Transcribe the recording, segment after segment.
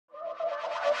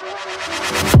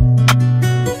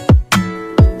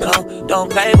Don't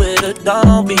play with it,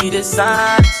 don't be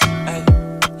dishonest. Ay,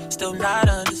 still not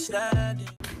understanding.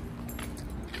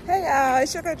 Hey y'all,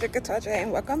 it's your girl Jessica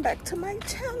and welcome back to my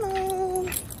channel.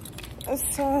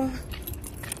 So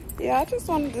yeah, I just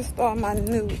wanted to start my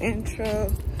new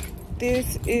intro.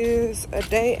 This is a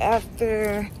day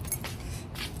after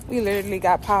we literally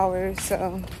got power,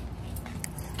 so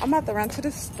I'm about to run to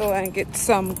the store and get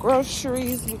some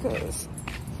groceries because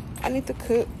I need to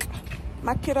cook.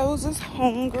 My kiddos is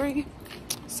hungry.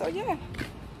 So yeah,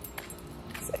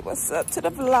 say what's up to the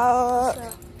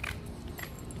vlog.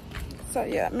 So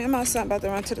yeah, me and my son about to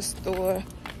run to the store,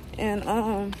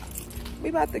 and we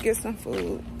about to get some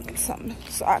food, something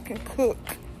so I can cook.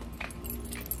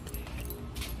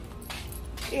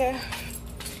 Yeah.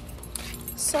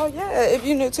 So yeah, if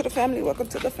you're new to the family, welcome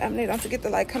to the family. Don't forget to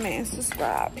like, comment, and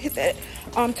subscribe. Hit that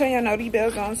turn your notification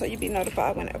bells on so you'll be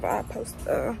notified whenever I post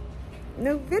a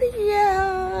new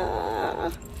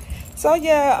video. So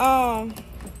yeah, I'm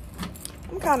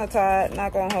kind of tired,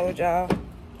 not gonna hold y'all,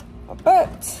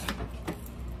 but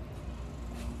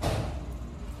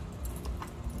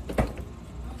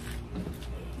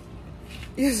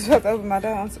you just about to open my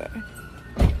door, I'm sorry.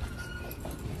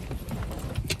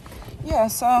 Yeah,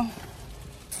 so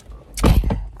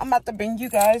I'm about to bring you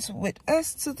guys with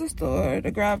us to the store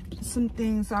to grab some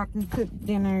things so I can cook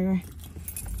dinner.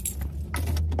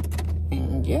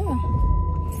 And yeah,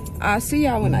 I'll see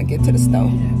y'all when I get to the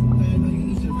store.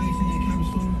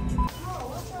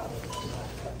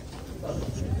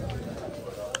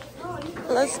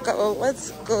 Let's go,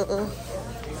 let's go.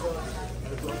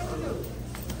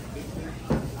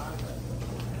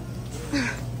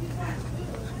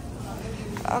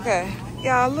 Okay,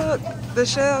 y'all look, the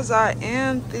shelves are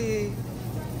empty.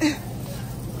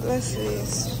 Let's see.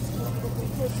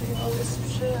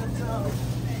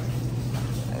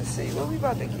 Let's see what we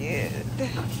about to get.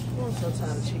 I'm so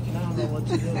tired of chicken. I don't know what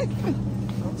to do.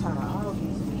 I'm tired of all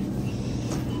these.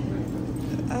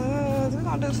 We're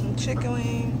gonna do some chicken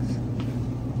wings.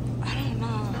 I don't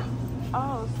know.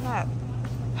 Oh snap!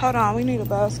 Hold on, we need a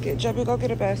basket. Jubby, go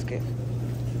get a basket.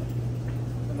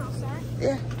 Come outside?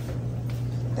 Yeah.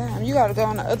 Damn, you gotta go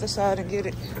on the other side and get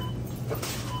it.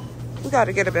 We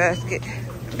gotta get a basket.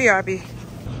 BRB.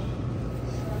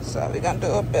 So we're gonna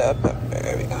do a bell pepper.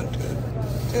 We're gonna do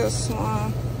this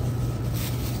one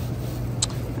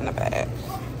in the bag.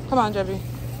 Come on, Jubby.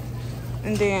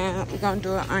 And then we're gonna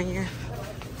do an onion.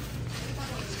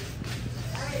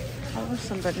 I want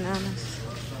some bananas.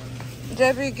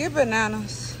 Jubby, get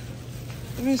bananas.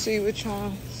 Let me see which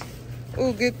ones.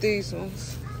 Oh, get these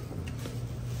ones.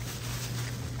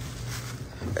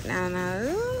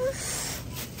 Bananas.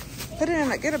 Put it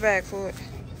in, get a bag for it.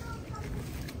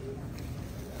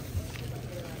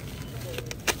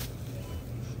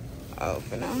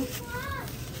 Open up.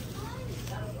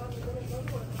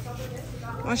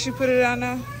 Once you put it down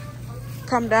there,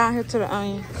 come down here to the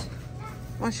onions.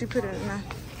 Once you put it in there.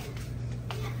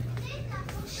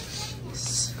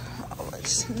 So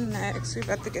what's next? We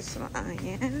about to get some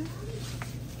onion.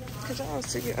 Cause y'all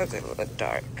see yours a little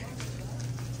dark.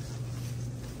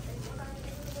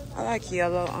 I like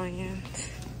yellow onions.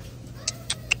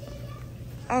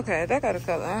 Okay, that got a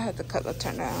color. I had the color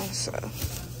turned down, so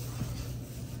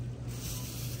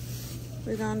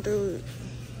we're gonna do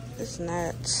this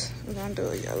nuts. We're gonna do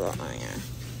a yellow onion.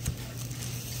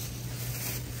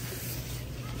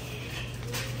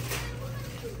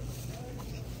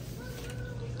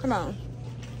 Come on.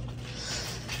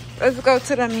 Let's go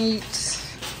to the meats.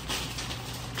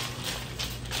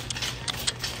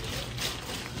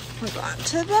 We're going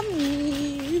to the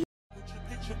meat. Put your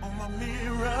picture on my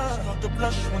mirror. Start to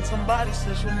blush when somebody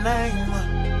says your name.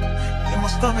 In my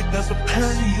stomach there's a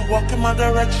pain. You walk in my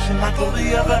direction, I go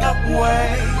the other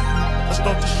way. I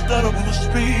start to stutter when I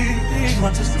speak.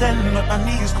 Trying to stand but my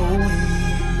knees go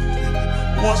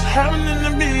weak. What's happening to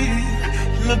me?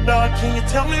 In the dark, can you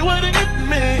tell me what it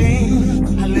means?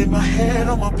 I lay my head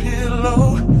on my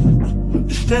pillow,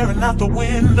 staring out the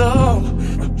window,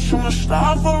 trying to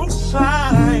stop for a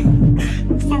sign.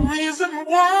 It's the reason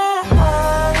why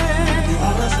you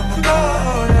always on my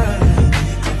mind. Yeah.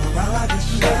 You come around like this,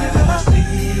 baby, when I see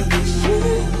you,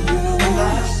 when I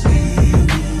see you,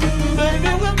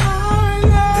 baby, when I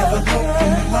never know when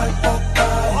you might walk by.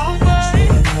 So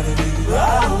I gotta be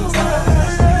right on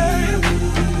time.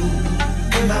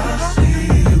 When I see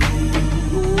you,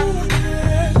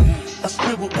 I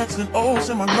scribble X and O's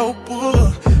in my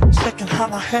notebook, checking how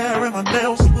my hair and my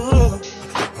nails look.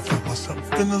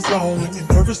 Myself in the zone, when you're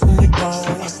nervous when you're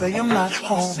gone. I say I'm not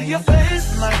home. See your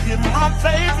face and I hear my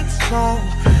favorite song.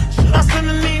 Should I send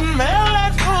an email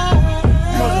at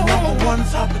home?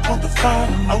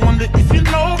 I wonder if you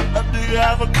know, or do you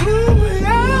have a clue?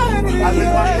 Yeah. I lay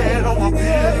my head on my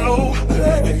pillow,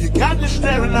 and you got me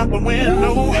staring out the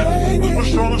window. We were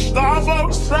showing stars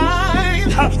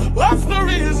outside. What's the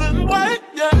reason why?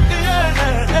 Yeah,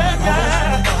 yeah,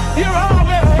 yeah. You're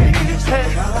always hey,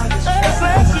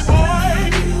 sexy boy.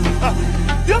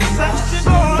 You're sexy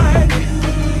boy.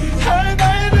 Hey,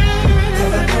 baby.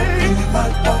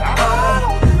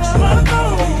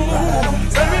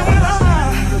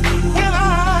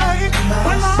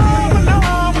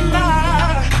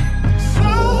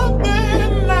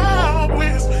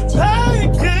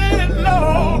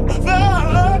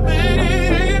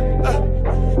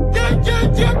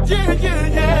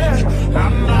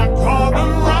 I'm not gonna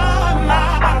run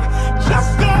now,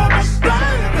 just gonna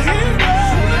stand here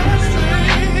and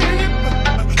sleep.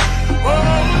 Oh,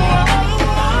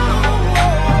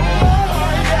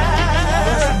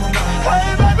 yeah. Hey,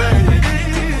 baby,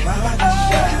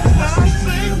 I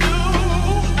see you.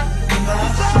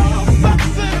 So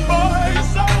sexy, boy,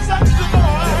 so sexy,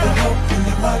 boy.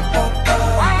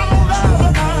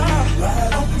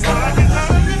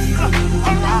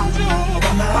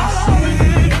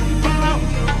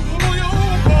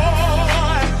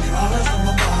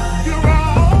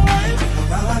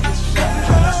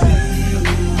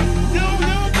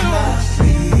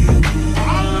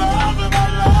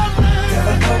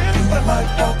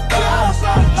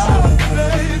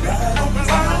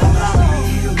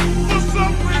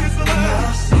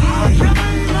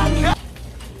 Around you.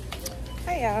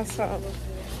 Hey y'all, so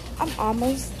I'm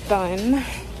almost done.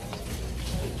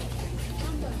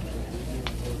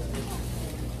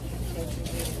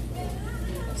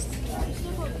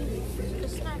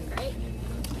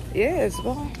 Yes,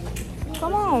 boy.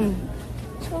 Come on.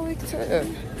 So we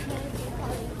can.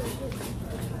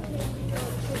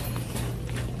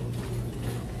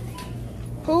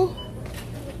 Who?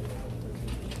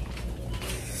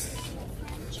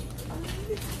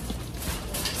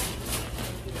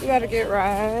 You gotta get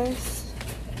rice.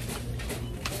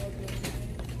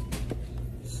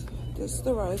 This is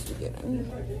the rice we're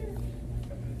getting.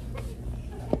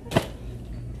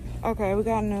 Okay, we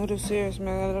got noodles here.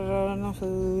 No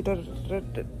food.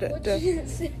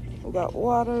 We got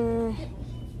water.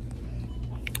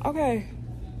 Okay.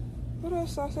 What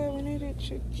else I said we needed?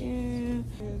 Chicken.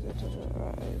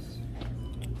 Rice.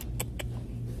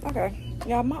 Okay.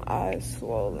 Y'all, my eyes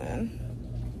swollen.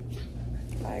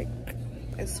 Like,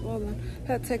 it's swollen.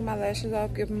 Had to take my lashes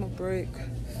off, give them a break.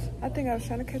 I think I was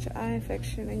trying to catch an eye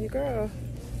infection, and your girl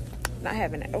not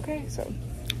having it. Okay, so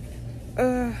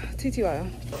TTY.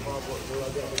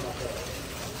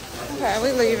 Okay,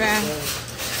 we leaving.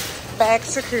 Bag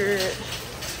secured.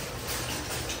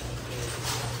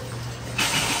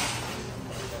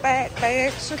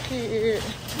 Bag secured.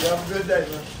 You have a good day,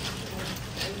 man.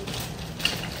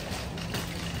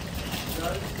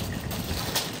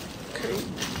 Okay.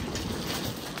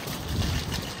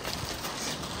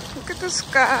 Look at the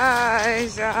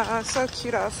skies, y'all. So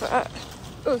cute outside.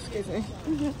 Oh, excuse me.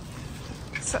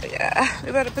 So yeah,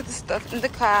 we better put the stuff in the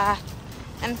car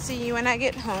and see you when I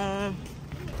get home.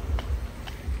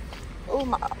 Oh,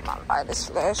 my light is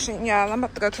flashing, y'all. I'm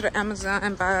about to go to the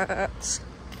Amazon box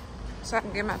so I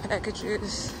can get my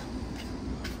packages.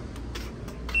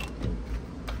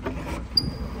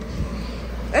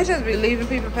 They just be leaving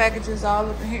people packages all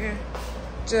up in here.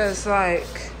 Just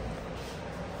like,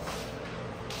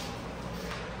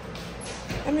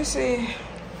 let me see.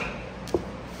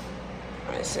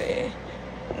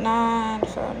 9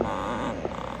 for 9.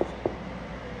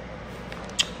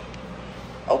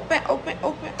 Open. Okay.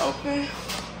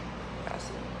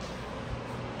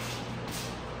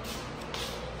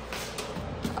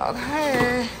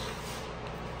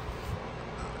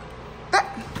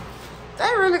 They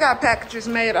really got packages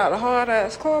made out of hard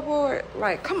ass cardboard.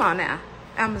 Like, come on now,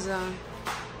 Amazon.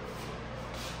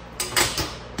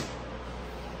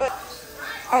 But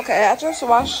okay, I just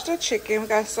washed the chicken. We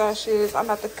got sausages. I'm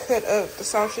about to cut up the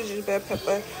sausages, bell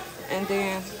pepper, and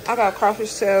then I got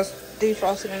crawfish tails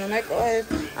defrosted in the microwave.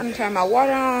 I'm gonna turn my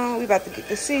water on. We about to get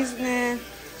the seasoning.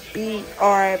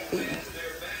 BRB.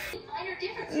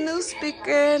 New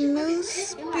speaker.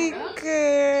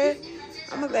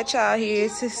 I'm gonna let y'all hear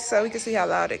it so we can see how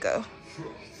loud it go.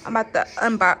 I'm about to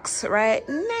unbox right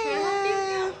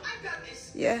now.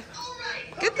 Yeah.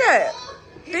 Get that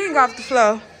thing off the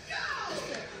floor.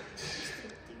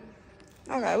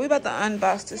 Okay, we about to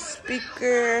unbox the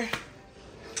speaker.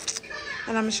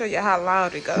 And I'm gonna show you how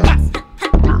loud it goes.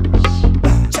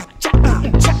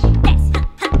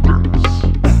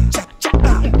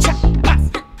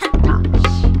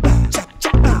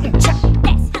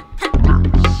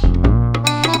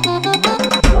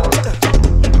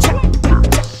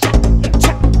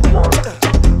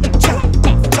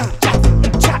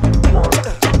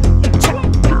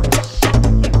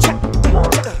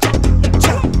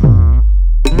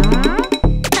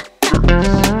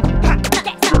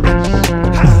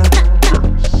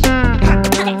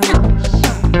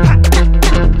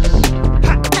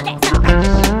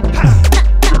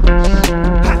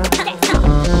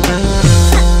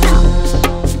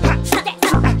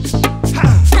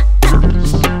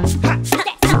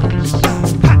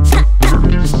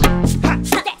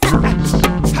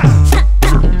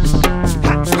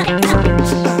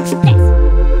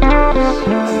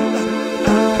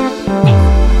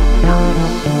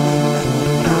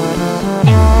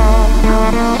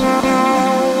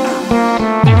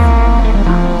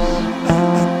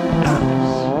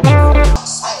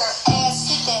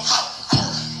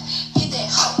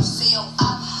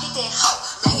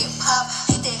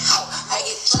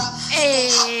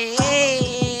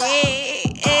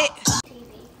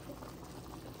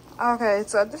 Okay,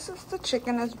 so this is the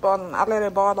chicken that's boiling. I let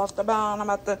it boil off the bone.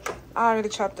 I already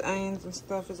chopped the onions and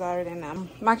stuff is already in there.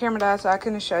 My camera died, so I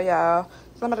couldn't show y'all.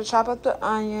 So I'm about to chop up the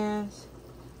onions.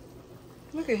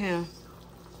 Look at him.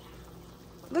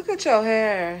 Look at your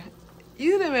hair.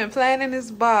 You done been playing in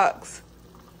this box.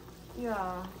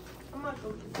 Yeah. I'm not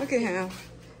gonna Look at him.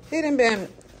 He done been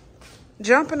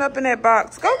jumping up in that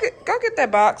box. Go get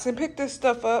that box and pick this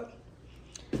stuff up.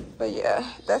 But yeah,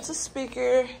 that's a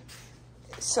speaker.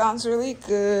 It sounds really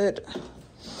good.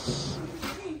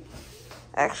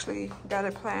 Actually, got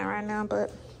it playing right now,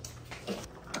 but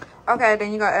okay,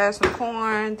 then you gotta add some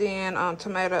corn, then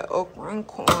tomato, okra, and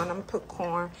corn. I'm gonna put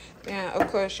corn. Then of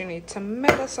course you need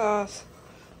tomato sauce.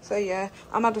 So yeah,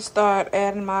 I'm about to start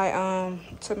adding my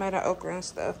tomato, okra, and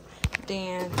stuff.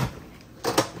 Then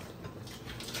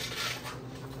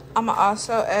I'm gonna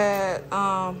also add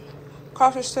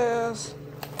crawfish tails.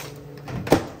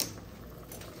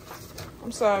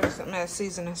 I'm sorry, I'm add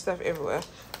seasoning stuff everywhere.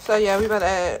 So yeah, we about to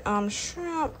add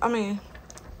shrimp.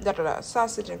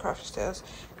 Sausage and crawfish tails.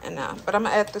 And but I'm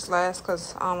gonna add this last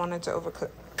because I don't want it to overcook.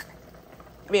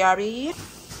 BRB.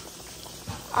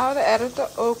 I would have added the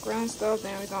okra and stuff.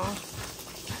 Then we're gonna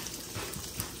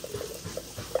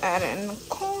add in the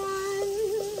corn.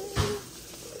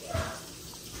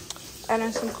 Add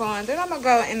in some corn. Then I'm gonna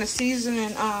go in the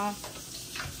seasoning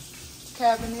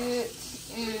cabinet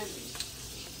and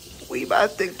we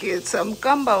about to get some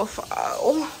gumbo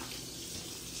fall.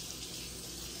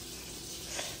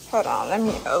 Hold on, let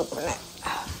me open it.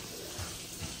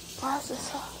 Why is this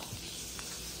so?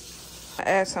 I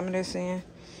add some of this in.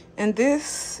 And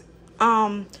this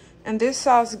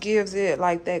sauce gives it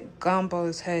like that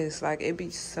gumbo taste. Like it be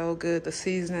so good. The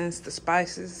seasonings, the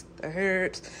spices, the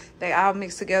herbs, they all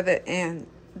mix together, and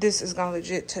this is gonna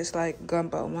legit taste like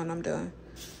gumbo when I'm done.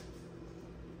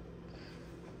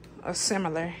 Or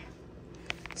similar.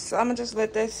 So I'm gonna just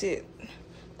let that sit.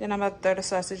 Then I'm about to throw the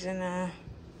sausage in there.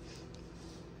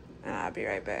 And I'll be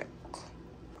right back.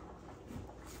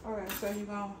 Okay, so you're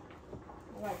gonna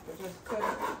like to just cut it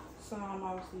some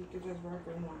off so you can just work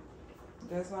in one.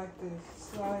 Just like this.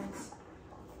 Slice,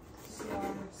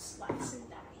 slice and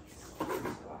dice.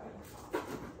 slice.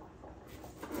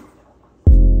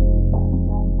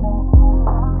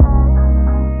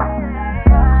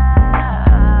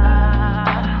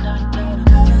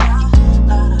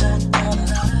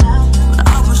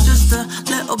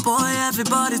 Boy,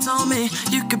 everybody told me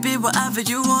you could be whatever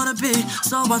you wanna be.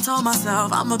 So I told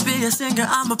myself I'ma be a singer,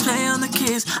 I'ma play on the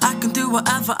keys. I can do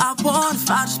whatever I want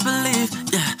if I just believe,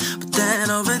 yeah. But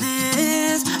then over the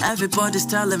years, everybody's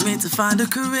telling me to find a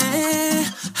career,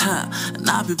 and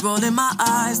I'll be rolling my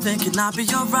eyes, thinking I'll be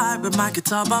alright with my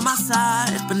guitar by my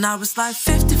side. But now it's like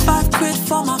 55 quid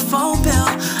for my phone bill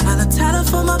and a tenner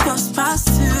for my bus pass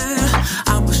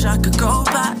too. I wish I could go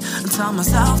back and tell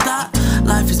myself that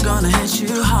life is gonna hit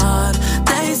you hard.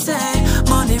 They say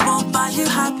money won't buy you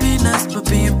happiness, but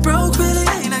being broke really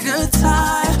ain't a good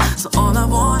time. So all I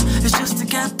want is just to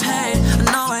get paid, and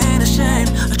no, I ain't ashamed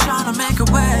of trying to make a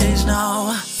wage,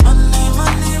 no. Money,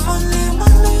 money, money,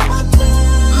 money, money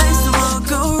makes the world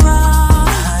go round.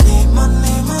 I need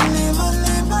money, money,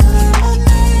 money, money,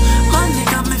 money. Money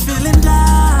got me feeling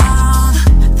down.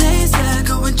 They said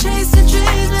go and chase your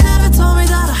dreams, but never told me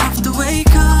that I have to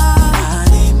wake up.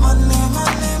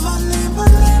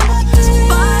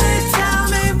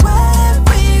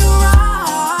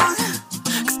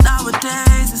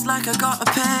 Like I gotta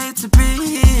pay to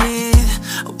breathe.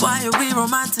 Why are we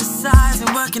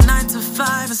romanticizing, working 9 to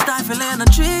 5 and stifling our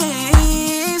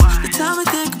dreams? They tell me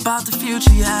think about the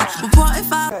future, yeah. But what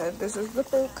if I... Okay, this is the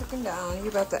food cooking down. You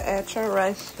about to add your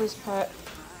rice to this pot.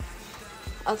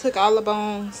 I took all the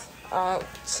bones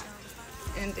out,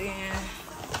 and then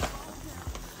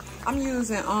I'm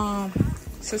using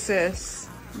success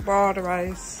boiled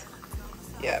rice.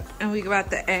 Yep, and we about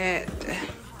to add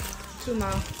 2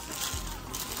 more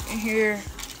in here.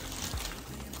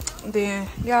 Then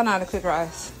y'all know how to cook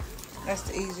rice. That's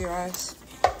the easy rice.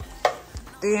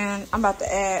 Then I'm about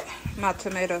to add my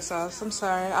tomato sauce. I'm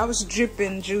sorry, I was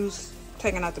dripping juice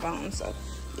taking out the bones. So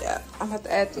yeah, I'm about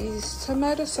to add these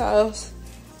tomato sauce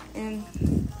and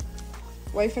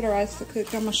wait for the rice to cook.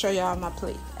 I'm gonna show y'all my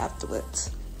plate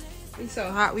afterwards. It's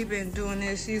so hot. We've been doing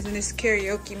this, using this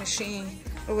karaoke machine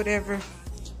or whatever.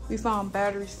 We found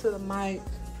batteries to the mic.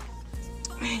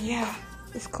 And yeah,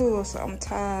 it's cool, so I'm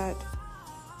tired.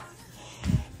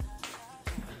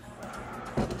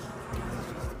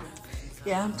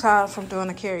 Yeah, I'm tired from doing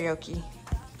the karaoke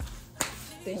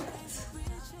things.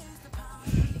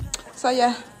 So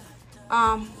yeah,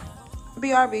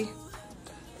 BRB.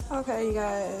 Okay, you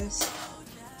guys,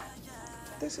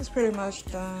 this is pretty much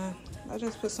done. I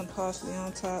just put some parsley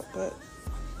on top, but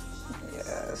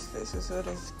yes, this is what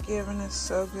it's giving. It's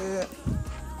so good.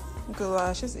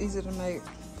 Goulash, it's easy to make,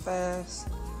 fast.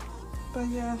 But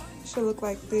yeah, it should look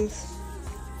like this.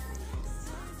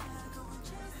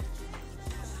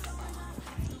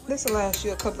 This will last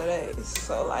you a couple of days.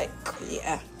 So like,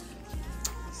 yeah.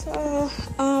 So,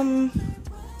 I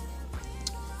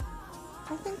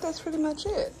think that's pretty much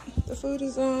it. The food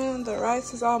is done, the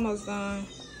rice is almost done.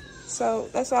 So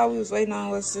that's all we was waiting on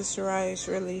was this rice,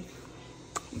 really.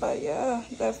 But yeah,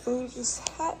 that food is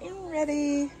hot and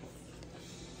ready.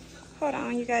 Hold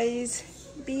on, you guys.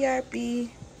 BRB.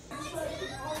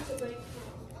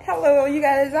 Hello, you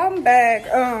guys. I'm back.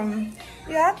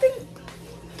 Yeah, I think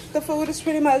the food is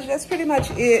that's pretty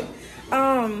much it.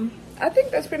 I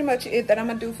think that's pretty much it that I'm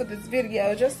gonna do for this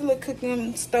video. Just a little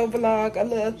cooking stove vlog, a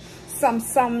little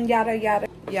some yada yada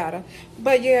yada.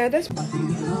 But yeah, that's.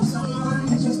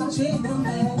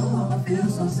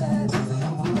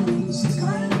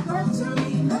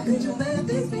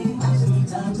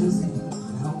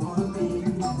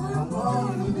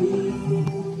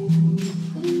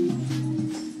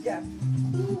 Yeah.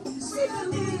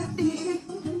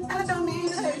 I don't mean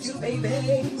to hurt you, baby.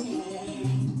 Hey, hey, hey.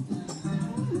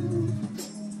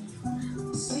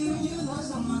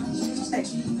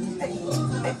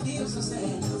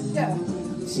 Yeah.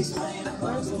 She's playing a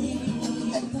part to me.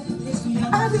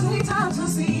 I just need time to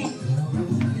see.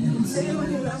 Say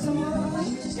when you love someone.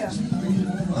 Yeah.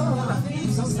 Oh, I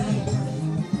feel so sad.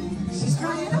 She's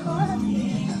crying a part of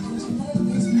me.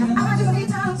 I just need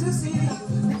time to see.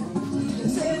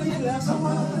 Say when you love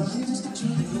someone.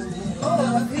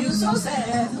 Oh, I feel so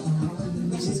sad.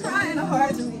 She's crying a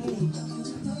heart to me.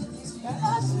 I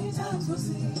just need time to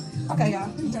see. Okay, y'all.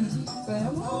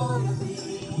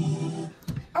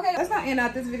 Okay, let's not end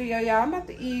out this video, y'all. I'm about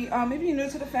to eat. If you're new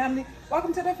to the family,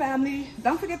 welcome to the family.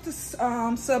 Don't forget to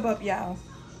sub up, y'all.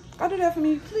 Go do that for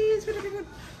me, please.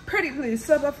 Pretty please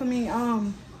sub up for me.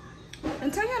 And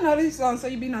turn your notice on so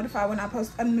you be notified when I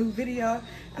post a new video.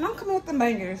 And I'm coming with the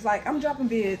bangers. Like, I'm dropping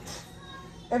vids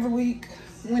every week,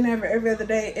 whenever, every other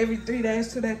day, every 3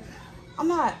 days, 2 days. I'm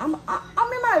in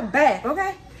my bag,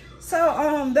 okay? So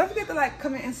don't forget to like,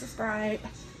 comment, and subscribe.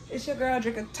 It's your girl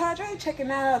Drika Tadre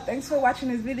checking out. Thanks for watching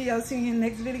this video. See you in the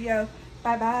next video.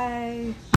 Bye bye.